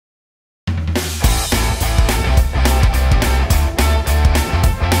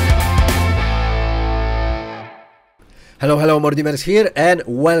Hello, Mordimer here, and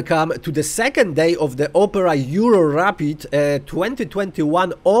welcome to the second day of the Opera Euro Rapid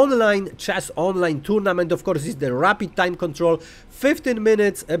 2021 online chess online tournament. Of course, it's the rapid time control, 15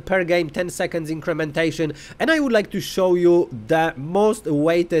 minutes per game, 10 seconds incrementation, and I would like to show you the most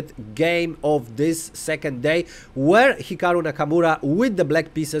awaited game of this second day, where Hikaru Nakamura with the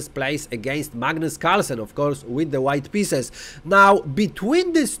black pieces plays against Magnus Carlsen, of course, with the white pieces. Now,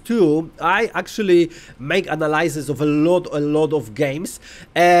 between these two, I actually make analysis of a lot of games,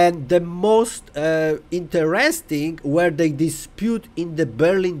 and the most interesting where they dispute in the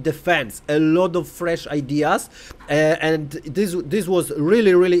Berlin defense. A lot of fresh ideas, and this was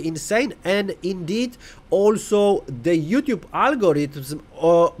really insane. And indeed, also the YouTube algorithms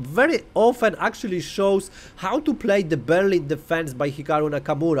very often actually shows how to play the Berlin defense by Hikaru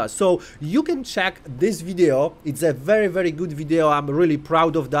Nakamura. So you can check this video. It's a very good video. I'm really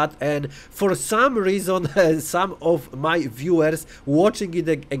proud of that, and for some reason some of my viewers watching it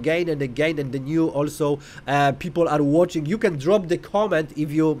again and again, and the new also people are watching. You can drop the comment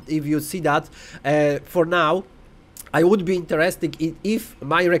if you see that. For now, I would be interested if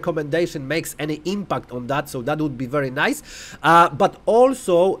my recommendation makes any impact on that, so that would be very nice. But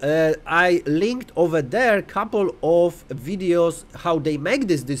also, I linked over there a couple of videos how they make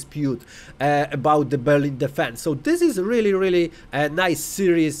this dispute about the Berlin defense. So this is really a nice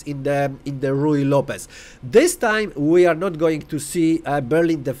series in the Ruy Lopez. This time we are not going to see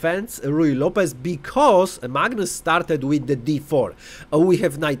Berlin defense Ruy Lopez, because Magnus started with the d4. We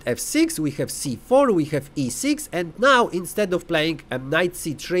have knight f6, we have c4, we have e6, and now instead of playing a knight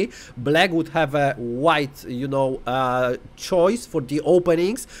c3, black would have a white, choice for the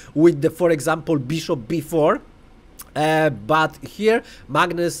openings with the, for example, bishop b4. But here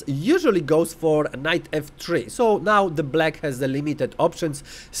Magnus usually goes for knight f3, so now the black has the limited options.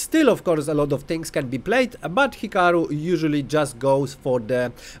 Still, of course, a lot of things can be played, but Hikaru usually just goes for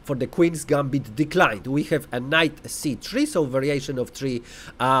the queen's gambit declined. We have a knight c3, so variation of three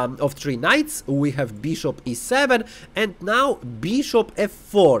knights. We have bishop e7, and now bishop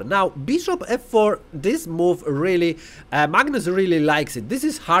f4. Now bishop f4, this move really Magnus really likes it. This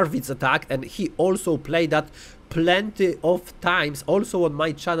is Harvey's attack, and he also played that plenty of times. Also on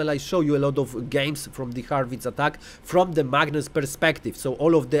my channel I show you a lot of games from the Harvey's attack from the Magnus perspective, so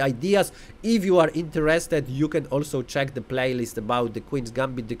all of the ideas, if you are interested, you can also check the playlist about the queen's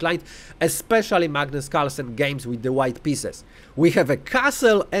gambit declined, especially Magnus Carlsen games with the white pieces. We have a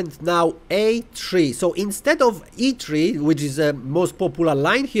castle, and now a3. So instead of e3, which is the most popular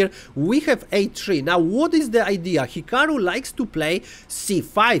line here, we have a3. Now what is the idea? Hikaru likes to play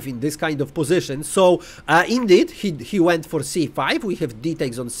c5 in this kind of position, so indeed he went for c5. We have d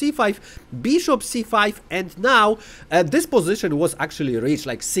takes on c5, bishop c5, and now this position was actually reached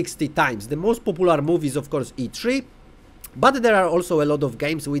like 60 times. The most popular move is, of course, e3. But there are also a lot of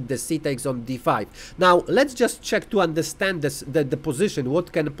games with the c takes on d5. Now let's just check to understand the position,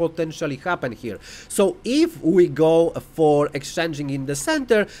 what can potentially happen here. So if we go for exchanging in the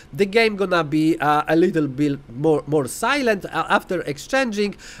center, the game gonna be a little bit more silent. After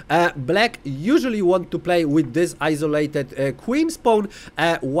exchanging, black usually want to play with this isolated queen's pawn.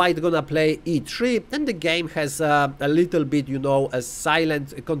 White gonna play e3, and the game has a little bit, a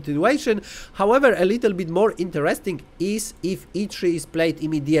silent continuation. However, a little bit more interesting is if e3 is played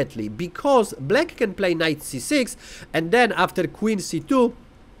immediately, because black can play knight c6, and then after queen c2,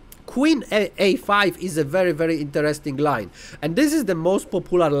 queen a5 is a very interesting line, and this is the most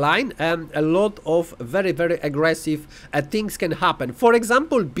popular line, and a lot of very aggressive things can happen. For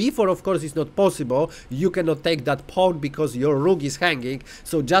example, b4, of course, is not possible. You cannot take that pawn because your rook is hanging.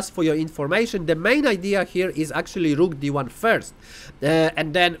 So just for your information, the main idea here is actually rook d1 first,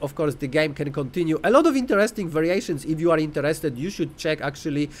 and then of course the game can continue. A lot of interesting variations. If you are interested, you should check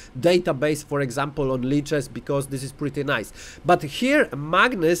actually database, for example, on Lichess, because this is pretty nice. But here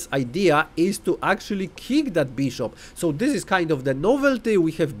Magnus idea is to actually kick that bishop, so this is kind of the novelty.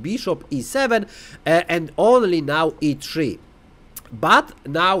 We have bishop e7 and only now e3. But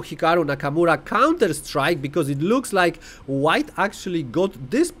now Hikaru Nakamura counter-strike, because it looks like white actually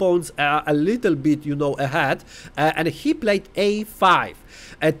got these pawns a little bit, ahead, and he played a5,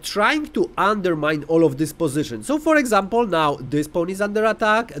 trying to undermine all of this position. So for example, now this pawn is under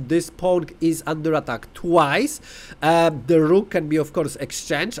attack, this pawn is under attack twice. The rook can be, of course,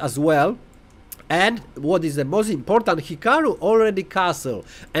 exchanged as well. And what is the most important, Hikaru already castle,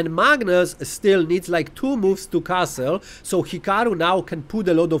 and Magnus still needs like 2 moves to castle, so Hikaru now can put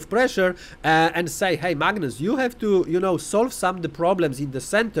a lot of pressure and say, hey Magnus, you have to, you know, solve some of the problems in the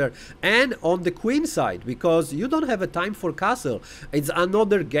center and on the queen side, because you don't have a time for castle. It's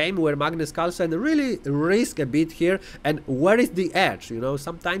another game where Magnus Carlsen really risk a bit here, and where is the edge, you know,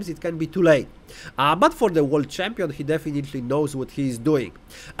 sometimes it can be too late. But for the world champion, he definitely knows what he is doing.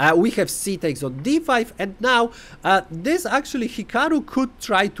 We have c takes on d5, and now this actually Hikaru could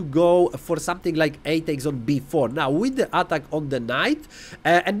try to go for something like a takes on b4. Now with the attack on the knight,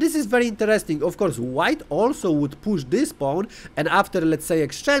 and this is very interesting. Of course, white also would push this pawn, and after, let's say,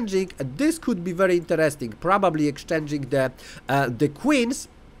 exchanging, this could be very interesting. Probably exchanging the queens.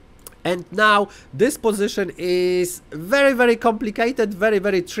 And now this position is very, very complicated, very,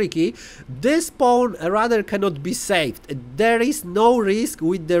 very tricky. This pawn rather cannot be saved. There is no risk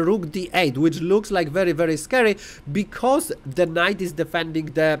with the rook d8, which looks like very, very scary, because the knight is defending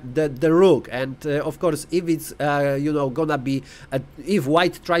the rook. And of course, if it's you know, gonna be if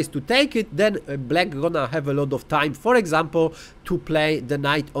white tries to take it, then black gonna have a lot of time, for example, to play the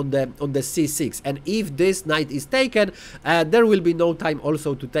knight on the c6. And if this knight is taken, there will be no time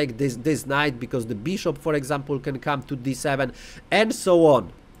also to take this knight, because the bishop, for example, can come to d7 and so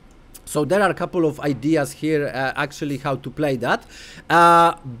on. So there are a couple of ideas here actually how to play that,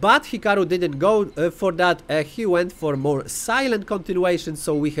 but Hikaru didn't go for that. He went for more silent continuation.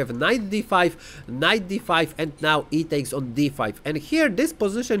 So we have knight d5, and now e takes on d5. And here this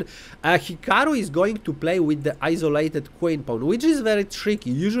position, Hikaru is going to play with the isolated queen pawn, which is very tricky.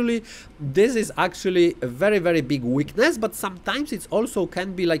 Usually this is actually a very, very big weakness, but sometimes it also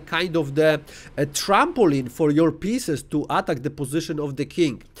can be like kind of the trampoline for your pieces to attack the position of the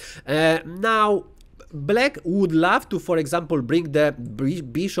king. Now black would love to, for example, bring the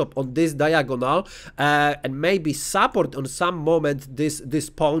bishop on this diagonal and maybe support on some moment this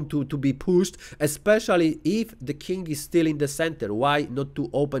pawn to be pushed, especially if the king is still in the center. Why not to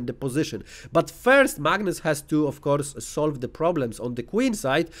open the position? But first Magnus has to, of course, solve the problems on the queen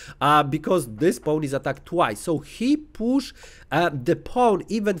side, because this pawn is attacked twice. So he pushed the pawn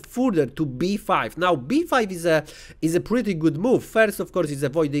even further to b5. Now b5 is a pretty good move. First, of course, is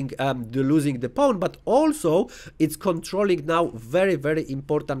avoiding losing the pawn, but also it's controlling now very, very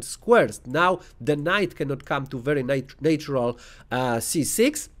important squares. Now the knight cannot come to very natural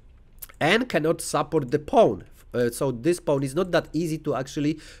c6 and cannot support the pawn. So this pawn is not that easy to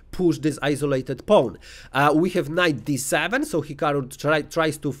actually push this isolated pawn. We have knight d7, so Hikaru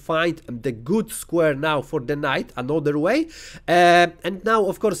tries to find the good square now for the knight another way. And now,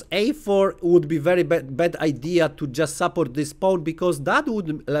 of course, a4 would be very bad idea to just support this pawn, because that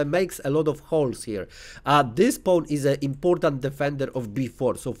would makes a lot of holes here. This pawn is an important defender of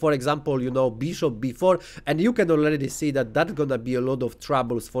b4. So, for example, you know, bishop b4, and you can already see that that's gonna be a lot of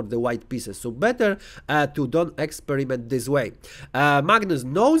troubles for the white pieces. So better to don't experiment this way. Magnus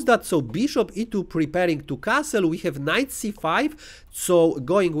knows that, so bishop e2 preparing to castle. We have knight c5, so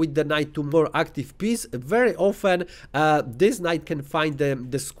going with the knight to more active piece. Very often this knight can find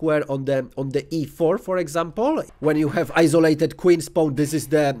the square on the e4, for example. When you have isolated queen's pawn, this is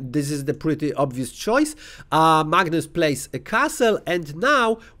the pretty obvious choice. Magnus plays a castle, and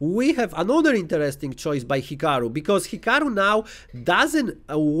now we have another interesting choice by Hikaru, because Hikaru now doesn't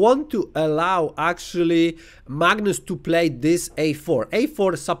want to allow actually Magnus to play this a4.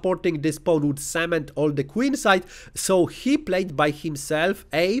 a4 supporting this pawn would cement all the queen side, so he played by himself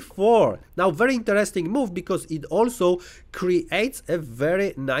a4. Now very interesting move, because it also creates a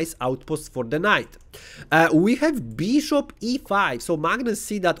very nice outpost for the knight. We have bishop e5, so Magnus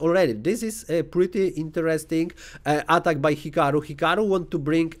see that already. This is a pretty interesting attack by Hikaru. Hikaru want to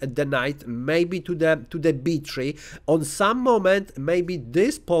bring the knight maybe to the b3. On some moment maybe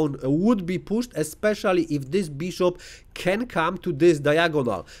this pawn would be pushed, especially if this bishop can come to this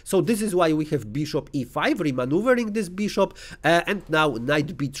diagonal. So this is why we have bishop e5, remaneuvering this bishop, and now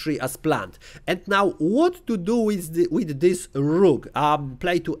knight b3 as planned. And now what to do with this rook?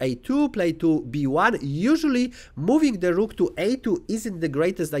 Play to a2, play to b1. Usually moving the rook to a2 isn't the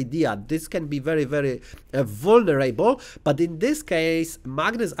greatest idea. This can be very, very vulnerable, but in this case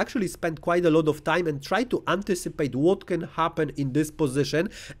Magnus actually spent quite a lot of time and tried to anticipate what can happen in this position,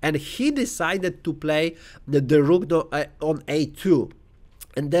 and he decided to play the rook on a2.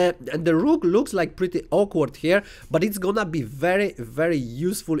 And the rook looks like pretty awkward here, but it's gonna be very, very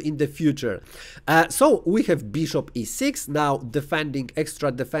useful in the future. So we have bishop e6, now defending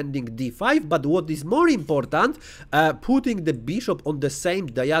d5, but what is more important, putting the bishop on the same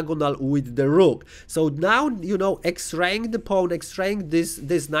diagonal with the rook. So now, you know, x-raying the pawn, x-raying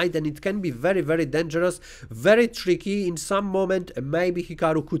this knight, and it can be very, very dangerous, very tricky. In some moment, maybe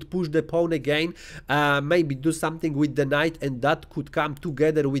Hikaru could push the pawn again, maybe do something with the knight, and that could come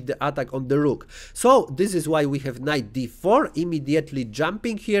together with the attack on the rook. So this is why we have knight d4, immediately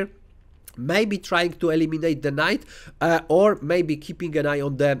jumping here, maybe trying to eliminate the knight, or maybe keeping an eye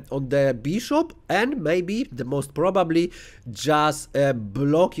on the bishop, and maybe the most probably just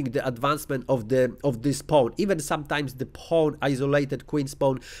blocking the advancement of this pawn. Even sometimes the pawn, isolated queen's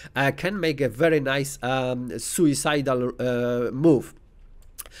pawn, can make a very nice suicidal move.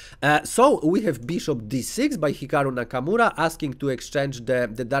 So we have bishop d6 by Hikaru Nakamura, asking to exchange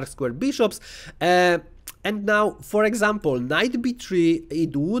the dark square bishops. And now, for example, knight b3,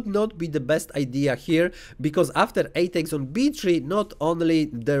 it would not be the best idea here, because after a takes on b3, not only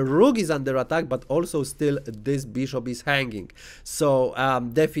the rook is under attack, but also still this bishop is hanging. So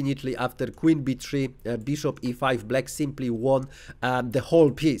definitely after queen b3, bishop e5, black simply won the whole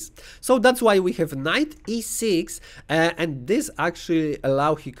piece. So that's why we have knight e6, and this actually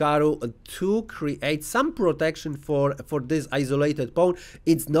allow Hikaru to create some protection for this isolated pawn.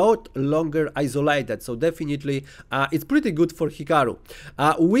 It's not longer isolated, so definitely it's pretty good for Hikaru.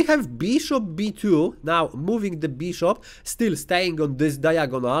 We have bishop b2, now moving the bishop, still staying on this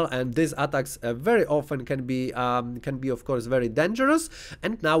diagonal, and these attacks very often can be of course very dangerous.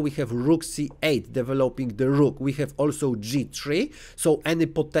 And now we have rook c8, developing the rook. We have also g3, so any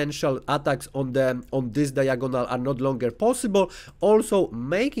potential attacks on this diagonal are not longer possible. Also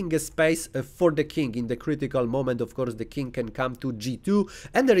making a space for the king in the critical moment. Of course, the king can come to g2,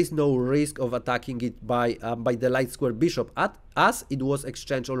 and there is no risk of attacking it by the light square bishop, as it was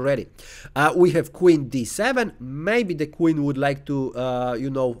exchanged already. We have queen d7. Maybe the queen would like to you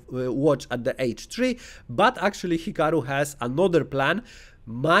know, watch at the h3, but actually Hikaru has another plan,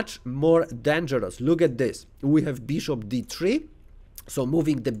 much more dangerous. Look at this. We have bishop d3, so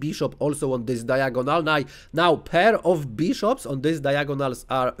moving the bishop also on this diagonal. Now pair of bishops on these diagonals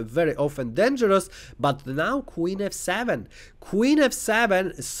are very often dangerous, but now queen f7. Queen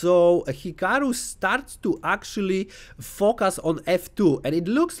f7, so Hikaru starts to actually focus on f2, and it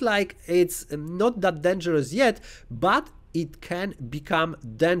looks like it's not that dangerous yet, but it can become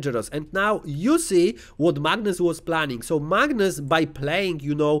dangerous. And now you see what Magnus was planning. So Magnus, by playing,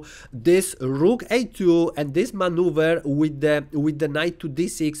 you know, this rook a2 and this maneuver with the knight to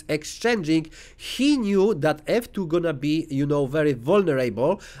d6 exchanging, he knew that f2 gonna be, you know, very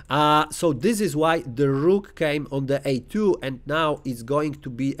vulnerable. So this is why the rook came on the a2, and now it's going to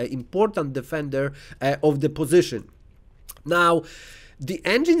be an important defender of the position. Now, the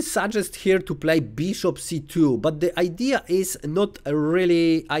engine suggests here to play bishop c2, but the idea is not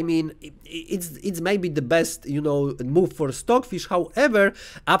really, I mean, it's maybe the best, you know, move for Stockfish. However,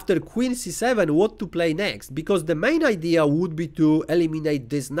 after queen c7, what to play next? Because the main idea would be to eliminate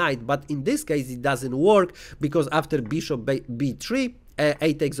this knight, but in this case it doesn't work, because after bishop b3,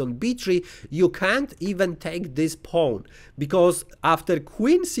 a takes on b3, you can't even take this pawn, because after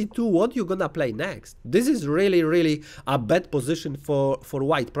queen c2, what you gonna play next? This is really a bad position for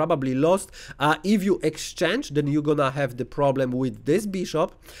white, probably lost. If you exchange, then you're gonna have the problem with this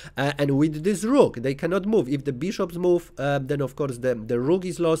bishop and with this rook. They cannot move. If the bishops move, then of course the rook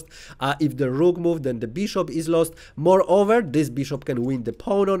is lost. If the rook moves, then the bishop is lost. Moreover, this bishop can win the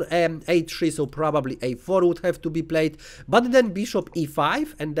pawn on a3, so probably a4 would have to be played, but then bishop e5,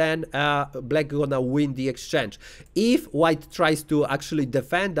 and then black gonna win the exchange. If white tries to actually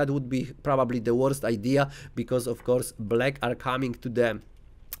defend, that would be probably the worst idea, because of course black are coming to the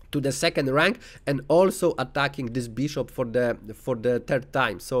second rank and also attacking this bishop for the third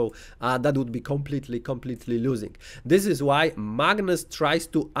time. So that would be completely losing. This is why Magnus tries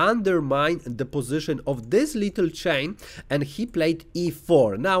to undermine the position of this little chain, and he played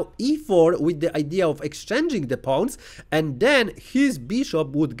e4. Now e4 with the idea of exchanging the pawns, and then his bishop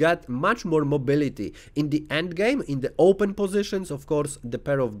would get much more mobility. In the endgame, in the open positions, of course, the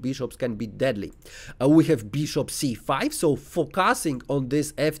pair of bishops can be deadly. We have bishop c5, so focusing on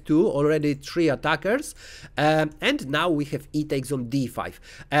this f2, already 3 attackers, and now we have e takes on d5,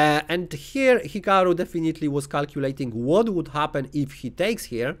 and here Hikaru definitely was calculating what would happen if he takes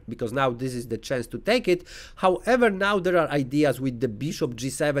here, because now this is the chance to take it. However, now there are ideas with the bishop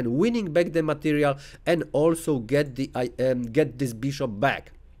g7, winning back the material and also get this bishop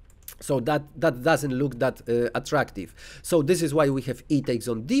back. So that doesn't look that attractive. So this is why we have e takes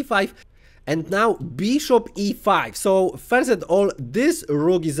on d5. And now bishop e5. So first of all, this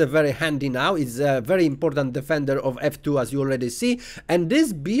rook is a very handy now. It's a very important defender of f2, as you already see. And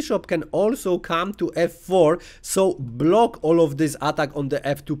this bishop can also come to f4, so block all of this attack on the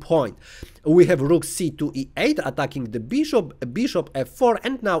f2 point. We have rook c2 e8 attacking the bishop, bishop f4,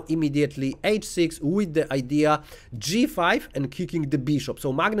 and now immediately h6 with the idea g5 and kicking the bishop.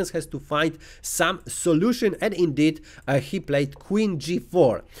 So Magnus has to find some solution, and indeed he played queen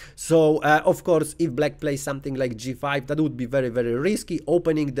g4. So of course, if black plays something like g5, that would be very, very risky,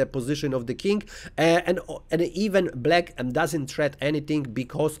 opening the position of the king, and even black doesn't threat anything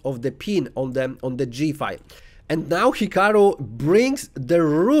because of the pin on the g file. And now Hikaru brings the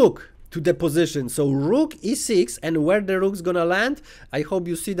rook to the position. So rook e6, and where the rook's gonna land, I hope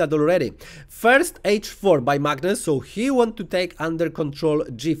you see that already. First h4 by Magnus, so he want to take under control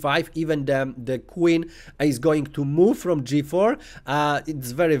g5. Even the queen is going to move from g4.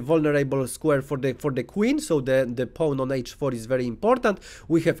 It's very vulnerable square for the queen, so the pawn on h4 is very important.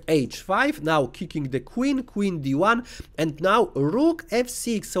 We have h5 now, kicking the queen, queen d1, and now rook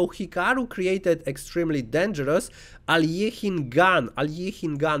f6. So Hikaru created extremely dangerous Aljechin gun.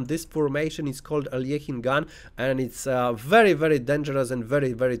 This formation is called Aljechin gun, and it's very, very dangerous and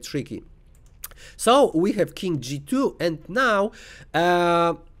very, very tricky. So we have king g2, and now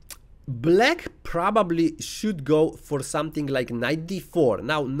black probably should go for something like knight d4.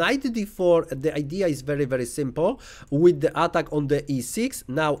 Now knight d4, the idea is very, very simple. With the attack on the e6,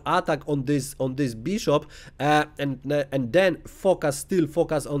 now attack on this bishop, and then still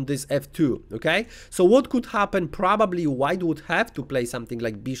focus on this f2. Okay, so what could happen? Probably white would have to play something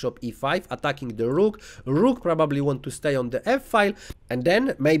like bishop e5, attacking the rook. Rook probably want to stay on the f file, and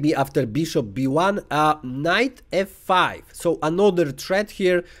then maybe after bishop b1, knight f5. So another threat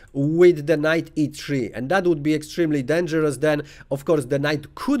here with the knight e3, and that would be extremely dangerous. Then of course the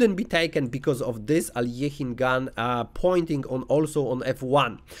knight couldn't be taken because of this Aljechin gun pointing on also on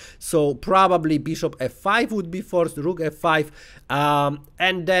f1. So probably bishop f5 would be forced, rook f5,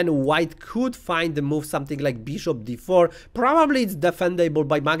 and then white could find the move something like bishop d4. Probably it's defendable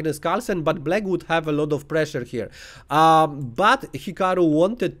by Magnus Carlsen, but black would have a lot of pressure here. But Hikaru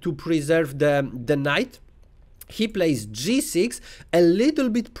wanted to preserve the knight. He plays g6, a little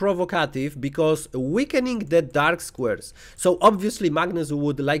bit provocative because weakening the dark squares. So obviously Magnus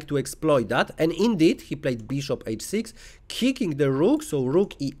would like to exploit that, and indeed he played bishop h6, kicking the rook, so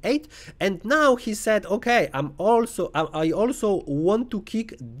rook e8, and now he said, okay, I also want to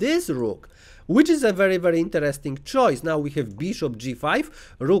kick this rook, which is a very, very interesting choice. Now we have bishop g5,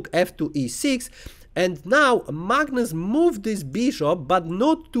 rook f2 e6, and now Magnus moved this bishop, but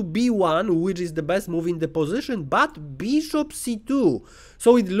not to b1, which is the best move in the position, but bishop c2.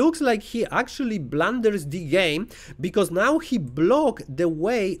 So it looks like he actually blunders the game, because now he blocked the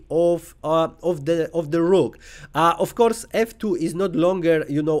way of the rook. Of course, f2 is not longer,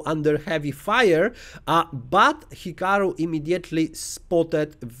 you know, under heavy fire, but Hikaru immediately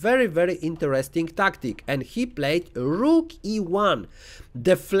spotted very, very interesting tactic, and he played rook e1,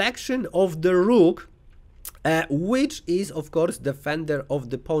 deflection of the rook, which is of course defender of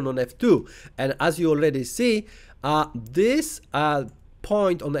the pawn on f2. And as you already see, this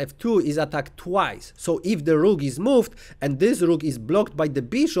point on f2 is attacked twice. So if the rook is moved and this rook is blocked by the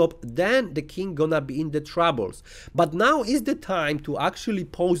bishop, then the king gonna be in the troubles. But now is the time to actually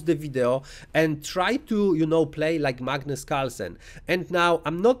pause the video and try to, you know, play like Magnus Carlsen. And now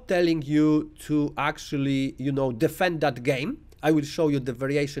I'm not telling you to actually, you know, defend that game. I will show you the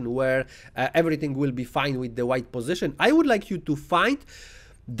variation where everything will be fine with the white position. I would like you to find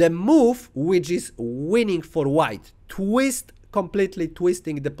the move which is winning for white. Completely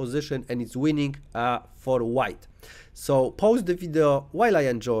twisting the position, and it's winning for white. So pause the video while I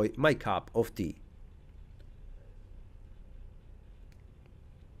enjoy my cup of tea.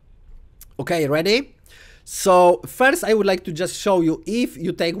 Okay, ready? So first I would like to just show you, if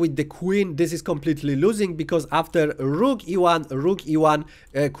you take with the queen, this is completely losing, because after rook e1,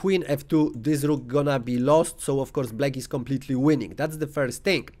 queen f2, this rook gonna be lost. So of course black is completely winning. That's the first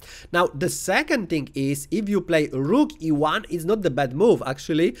thing. Now the second thing is, if you play rook e1, it's not the bad move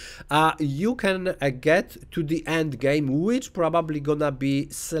actually. You can get to the end game, which probably gonna be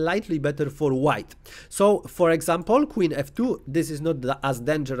slightly better for white. So for example, queen f2, this is not as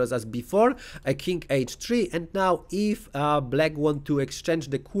dangerous as before. King h3, and now if black want to exchange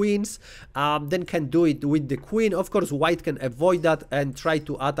the queens, then can do it with the queen. Of course white can avoid that and try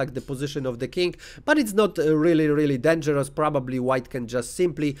to attack the position of the king, but it's not really dangerous. Probably white can just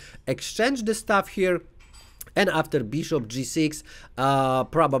simply exchange the stuff here, And after bishop g6,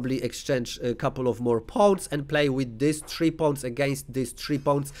 probably exchange a couple of more pawns and play with these 3 pawns against these 3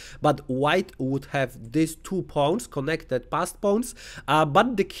 pawns. But white would have these 2 pawns, connected passed pawns,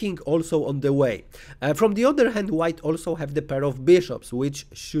 but the king also on the way. From the other hand, white also have the pair of bishops, which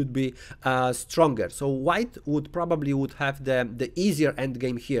should be stronger. So white would probably have the easier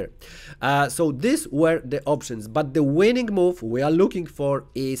endgame here. So these were the options, but the winning move we are looking for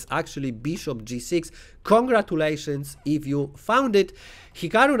is actually bishop g6. Congratulations if you found it.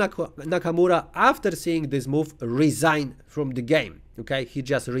 Hikaru Nakamura, after seeing this move, resigned from the game. Okay, he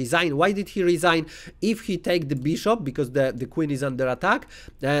just resigned. Why did he resign? If he take the bishop, because the queen is under attack,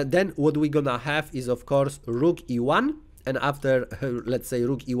 then what we're gonna have is, of course, rook e1. And after, let's say,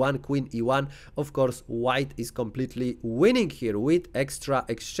 rook e1, queen e1, of course, white is completely winning here with extra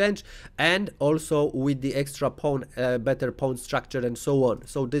exchange and also with the extra pawn, better pawn structure and so on.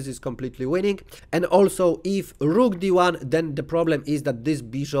 So this is completely winning. And also, if rook d1, then the problem is that this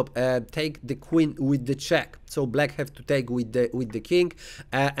bishop take the queen with the check. So black have to take with the king,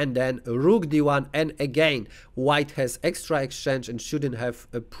 and then rook d1, and again white has extra exchange and shouldn't have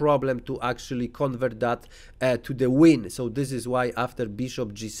a problem to actually convert that to the win. So this is why after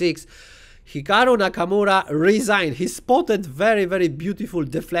bishop g6, Hikaru Nakamura resigned. He spotted very beautiful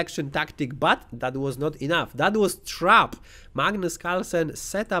deflection tactic, but that was not enough. That was trap. Magnus Carlsen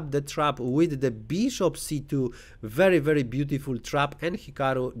set up the trap with the bishop c2, very beautiful trap, and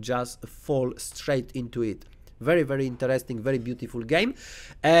Hikaru just fall straight into it. Very interesting, very beautiful game.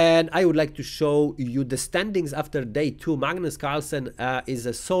 And I would like to show you the standings after day 2. Magnus Carlsen is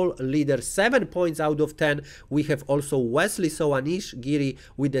a sole leader, 7 points out of 10. We have also Wesley, so Anish, Giri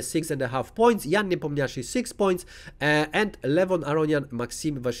with the 6.5 points, Jan Nepomniachtchi 6 points, and Levon, Aronian,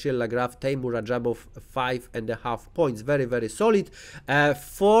 Maxim, Vasil, Lagraf, Teimour, Radjabov 5.5 points. Very solid.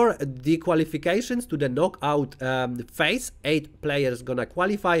 For the qualifications to the knockout phase, 8 players gonna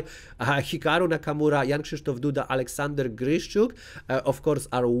qualify. Hikaru Nakamura, Jan-Krzysztof, Duda, Alexander Grischuk, of course,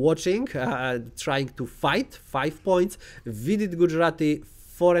 are watching, trying to fight, 5 points. Vidit, Gujrathi,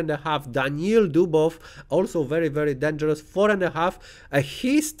 4.5. Daniil, Dubov, also very dangerous, 4.5.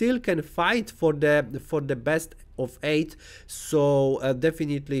 He still can fight for the best of 8. So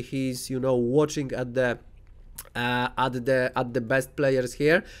definitely he's, you know, watching at the best players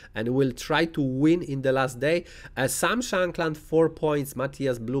here and will try to win in the last day. Sam Shankland 4 points,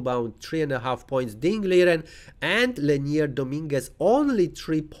 Matthias Bluebaum 3.5 points, Liren and Leinier Dominguez only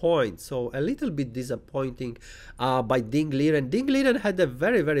 3 points. So a little bit disappointing by Liren. Liren had a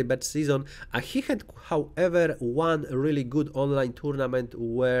very bad season. He had, however, one really good online tournament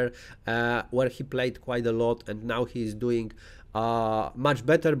where he played quite a lot, and now he is doing much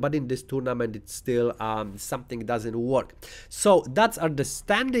better, but in this tournament it's still something doesn't work. So that's are the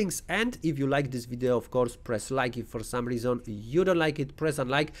standings, and if you like this video, of course, press like. If for some reason you don't like it, press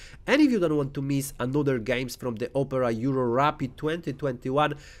unlike. And if you don't want to miss another games from the Opera Euro Rapid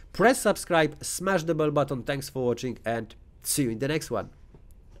 2021, press subscribe, smash the bell button. Thanks for watching, and see you in the next one.